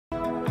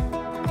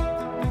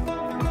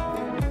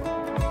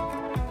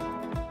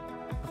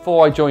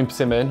Before I joined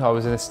Persimmon, I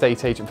was an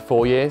estate agent for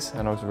 4 years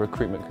and I was a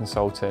recruitment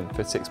consultant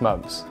for 6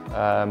 months.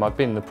 I've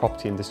been in the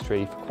property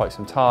industry for quite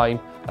some time.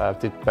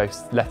 Did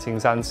both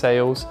lettings and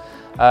sales,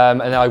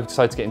 and I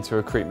decided to get into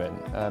recruitment.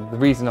 The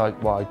reason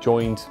why I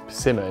joined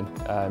Persimmon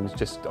is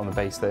just on the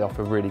basis they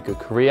offer a really good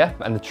career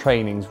and the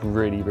training's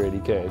really, really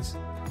good.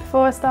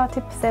 Before I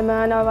started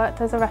Persimmon, I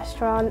worked as a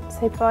restaurant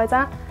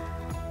supervisor.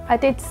 I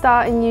did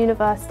start in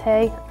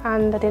university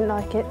and I didn't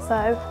like it,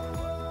 so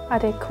I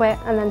did quit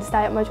and then stay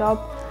at my job.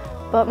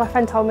 But my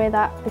friend told me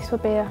that this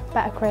would be a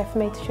better career for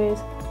me to choose.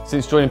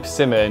 Since joining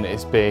Persimmon,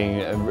 it's been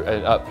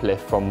an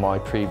uplift from my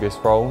previous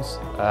roles.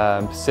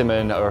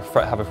 Persimmon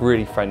have a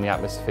really friendly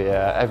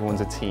atmosphere, everyone's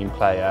a team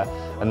player,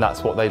 and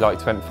that's what they like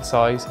to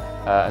emphasise,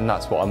 and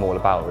that's what I'm all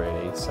about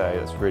really, so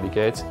that's really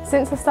good.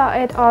 Since I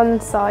started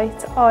on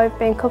site, I've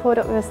been coupled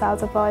up with a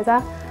sales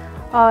advisor.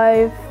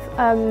 I've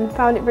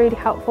found it really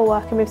helpful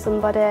working with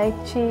somebody.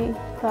 She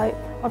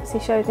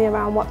obviously showed me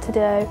around what to do,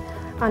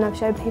 and I've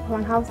showed people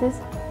around houses.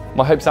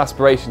 My hopes and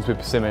aspirations with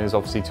Persimmon is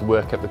obviously to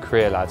work up the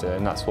career ladder,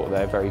 and that's what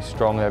they're very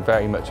strong. They're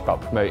very much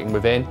about promoting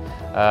within,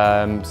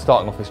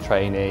 starting off as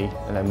trainee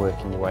and then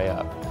working your way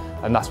up.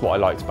 And that's what I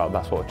liked about them,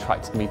 that's what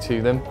attracted me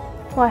to them.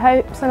 My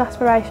hopes and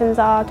aspirations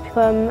are to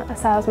become a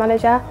sales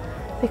manager,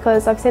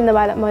 because I've seen the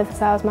way that my other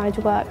sales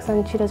manager works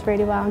and she does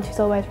really well and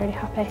she's always really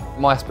happy.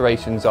 My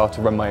aspirations are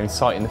to run my own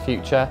site in the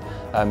future,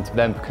 to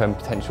then become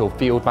potential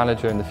field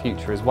manager in the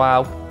future as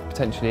well,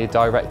 potentially a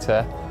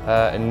director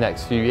in the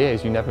next few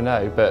years, you never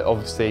know, but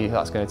obviously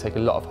that's going to take a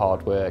lot of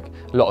hard work,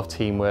 a lot of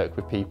teamwork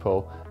with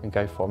people and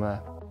go from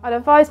there. I'd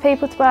advise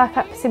people to work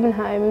at Persimmon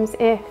Homes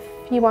if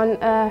you want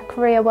a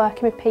career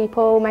working with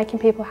people, making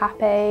people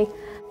happy.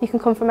 You can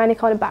come from any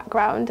kind of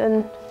background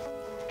and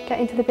get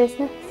into the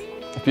business.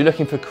 If you're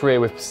looking for a career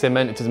with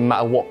Persimmon, it doesn't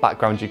matter what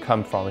background you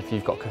come from. If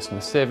you've got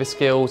customer service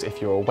skills, if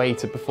you're a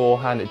waiter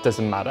beforehand, it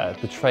doesn't matter.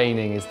 The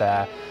training is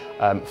there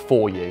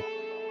for you.